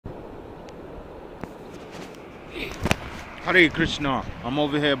Hare Krishna. I'm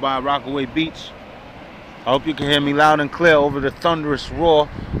over here by Rockaway Beach. I hope you can hear me loud and clear over the thunderous roar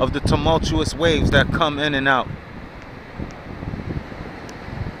of the tumultuous waves that come in and out.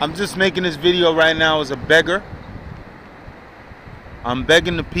 I'm just making this video right now as a beggar. I'm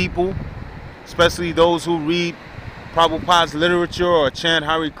begging the people, especially those who read Prabhupada's literature or chant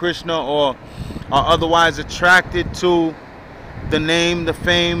Hare Krishna or are otherwise attracted to the name, the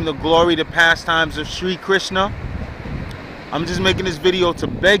fame, the glory, the pastimes of Sri Krishna. I'm just making this video to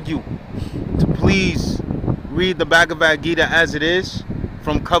beg you to please read the Bhagavad Gita as it is,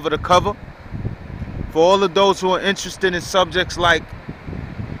 from cover to cover. For all of those who are interested in subjects like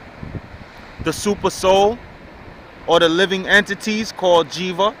the super soul, or the living entities called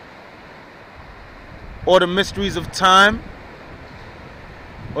Jiva, or the mysteries of time,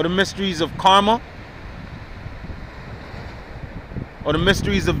 or the mysteries of karma, or the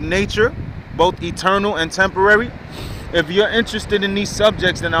mysteries of nature, both eternal and temporary. If you're interested in these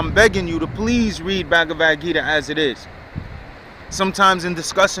subjects, then I'm begging you to please read Bhagavad Gita as it is. Sometimes in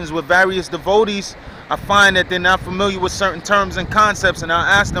discussions with various devotees, I find that they're not familiar with certain terms and concepts, and I'll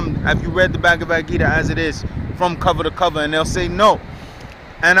ask them, have you read the Bhagavad Gita as it is, from cover to cover? And they'll say no.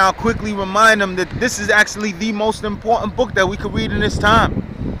 And I'll quickly remind them that this is actually the most important book that we could read in this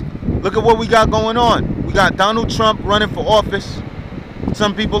time. Look at what we got going on. We got Donald Trump running for office.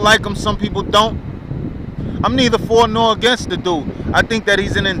 Some people like him, some people don't. I'm neither for nor against the dude. I think that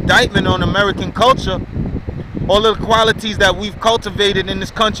he's an indictment on American culture. All of the qualities that we've cultivated in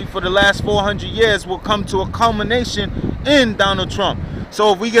this country for the last 400 years will come to a culmination in Donald Trump.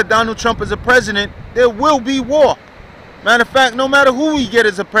 So if we get Donald Trump as a president, there will be war. Matter of fact, no matter who we get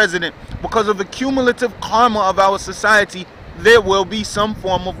as a president, because of the cumulative karma of our society, there will be some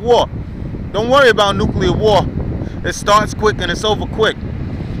form of war. Don't worry about nuclear war. It starts quick and it's over quick.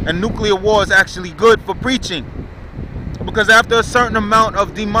 And nuclear war is actually good for preaching, because after a certain amount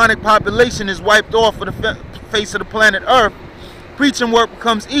of demonic population is wiped off of the face of the planet Earth, preaching work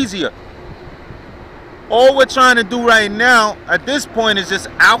becomes easier. All we're trying to do right now at this point is just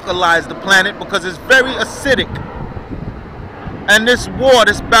alkalize the planet, because it's very acidic. And this war,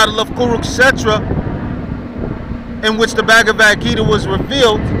 this battle of Kurukshetra, in which the Bhagavad Gita was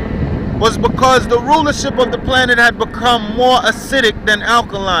revealed, was because the rulership of the planet had become more acidic than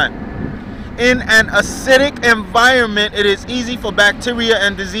alkaline. In an acidic environment, it is easy for bacteria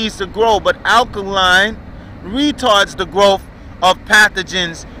and disease to grow, but alkaline retards the growth of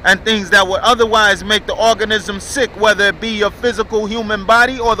pathogens and things that would otherwise make the organism sick, whether it be your physical human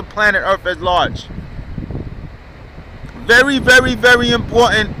body or the planet Earth at large. Very, very, very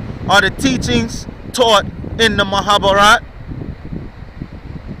important are the teachings taught in the Mahabharata,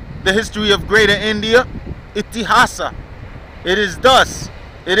 the history of Greater India, Itihasa. It is thus,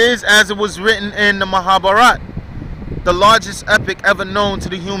 it is as it was written in the Mahabharata, the largest epic ever known to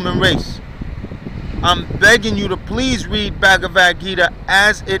the human race. I'm begging you to please read Bhagavad Gita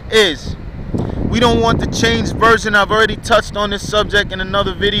as it is. We don't want the changed version. I've already touched on this subject in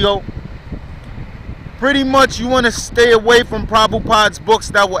another video. Pretty much you want to stay away from Prabhupada's books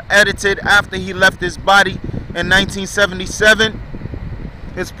that were edited after he left his body in 1977.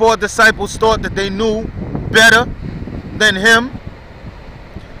 His poor disciples thought that they knew better than him,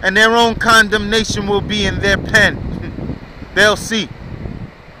 and their own condemnation will be in their pen. They'll see.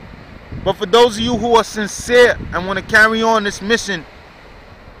 But for those of you who are sincere and want to carry on this mission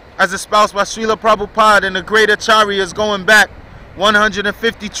as espoused by Srila Prabhupada and the great Acharyas going back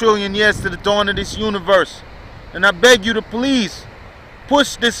 150 trillion years to the dawn of this universe, and I beg you to please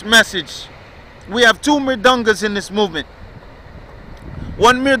push this message. We have two mridangas in this movement.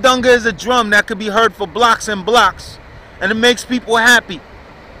 One mridanga is a drum that could be heard for blocks and blocks, and it makes people happy,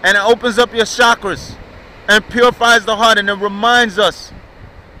 and it opens up your chakras and purifies the heart, and it reminds us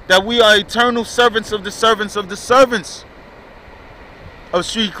that we are eternal servants of the servants of the servants of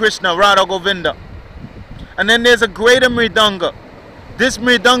Sri Krishna, Radha Govinda. And then there's a greater mridanga. This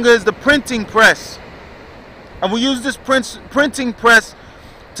mridanga is the printing press, and we use this printing press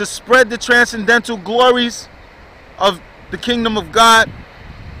to spread the transcendental glories of the kingdom of God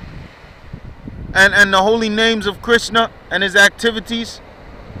and the holy names of Krishna and his activities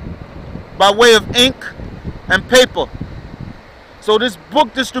by way of ink and paper. So this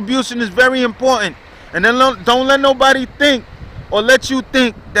book distribution is very important. And then don't let nobody think or let you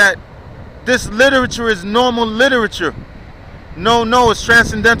think that this literature is normal literature. No, it's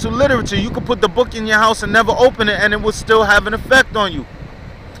transcendental literature. You could put the book in your house and never open it, and it will still have an effect on you.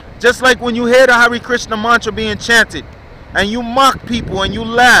 Just like when you hear the Hare Krishna mantra being chanted, and you mock people and you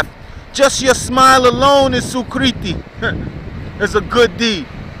laugh, just your smile alone is sukriti. It's a good deed.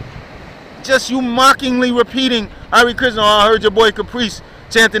 Just you mockingly repeating Hare Krishna, I heard your boy Caprice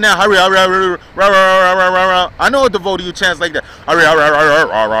chanting that. Hare, hare, hare, hare, hare, hare. I know a devotee who chants like that. Hare, hare, hare, hare,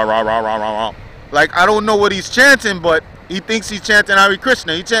 hare, hare, hare. Like, I don't know what he's chanting, but he thinks he's chanting Hare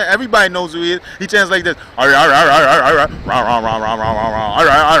Krishna. Everybody knows who he is. He chants like this.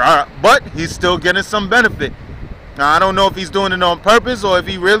 But he's still getting some benefit. Now, I don't know if he's doing it on purpose or if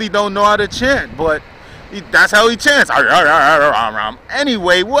he really don't know how to chant, but that's how he chants.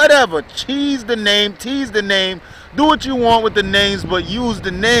 Anyway, whatever. Tease the name. Do what you want with the names, but use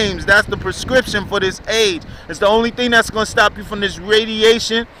the names. That's the prescription for this age. It's the only thing that's going to stop you from this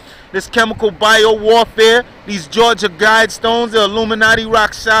radiation, this chemical bio-warfare, these Georgia Guidestones, the Illuminati,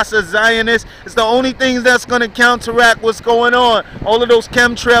 Rakshasa, Zionists. It's the only things that's going to counteract what's going on. All of those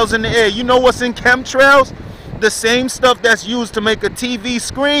chemtrails in the air. You know what's in chemtrails? The same stuff that's used to make a TV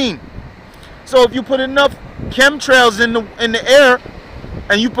screen. So if you put enough chemtrails in the air,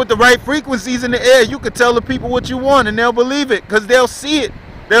 and you put the right frequencies in the air, you could tell the people what you want, and they'll believe it, because they'll see it.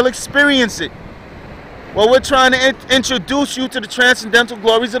 They'll experience it. Well, we're trying to introduce you to the transcendental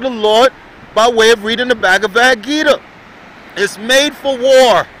glories of the Lord by way of reading the Bhagavad Gita. It's made for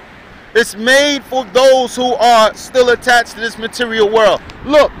war. It's made for those who are still attached to this material world.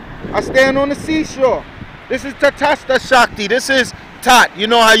 Look, I stand on the seashore. This is Tatastha Shakti. This is Tat. You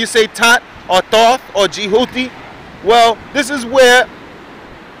know how you say Tat or Thoth or Jehuti? Well, this is where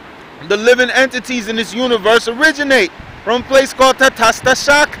the living entities in this universe originate, from a place called Tatastha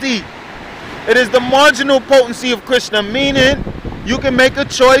Shakti. It is the marginal potency of Krishna, meaning you can make a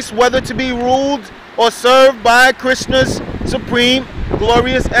choice whether to be ruled or served by Krishna's supreme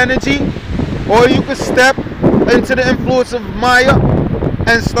glorious energy, or you can step into the influence of Maya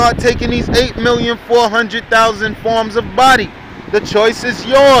and start taking these 8,400,000 forms of body. The choice is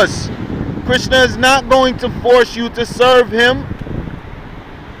yours. Krishna is not going to force you to serve him.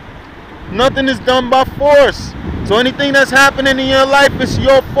 Nothing is done by force. So anything that's happening in your life is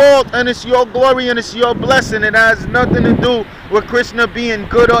your fault, and it's your glory, and it's your blessing. It has nothing to do with Krishna being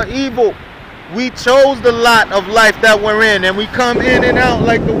good or evil. We chose the lot of life that we're in, and we come in and out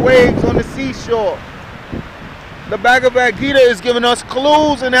like the waves on the seashore. The Bhagavad Gita is giving us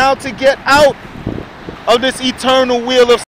clues on how to get out of this eternal wheel of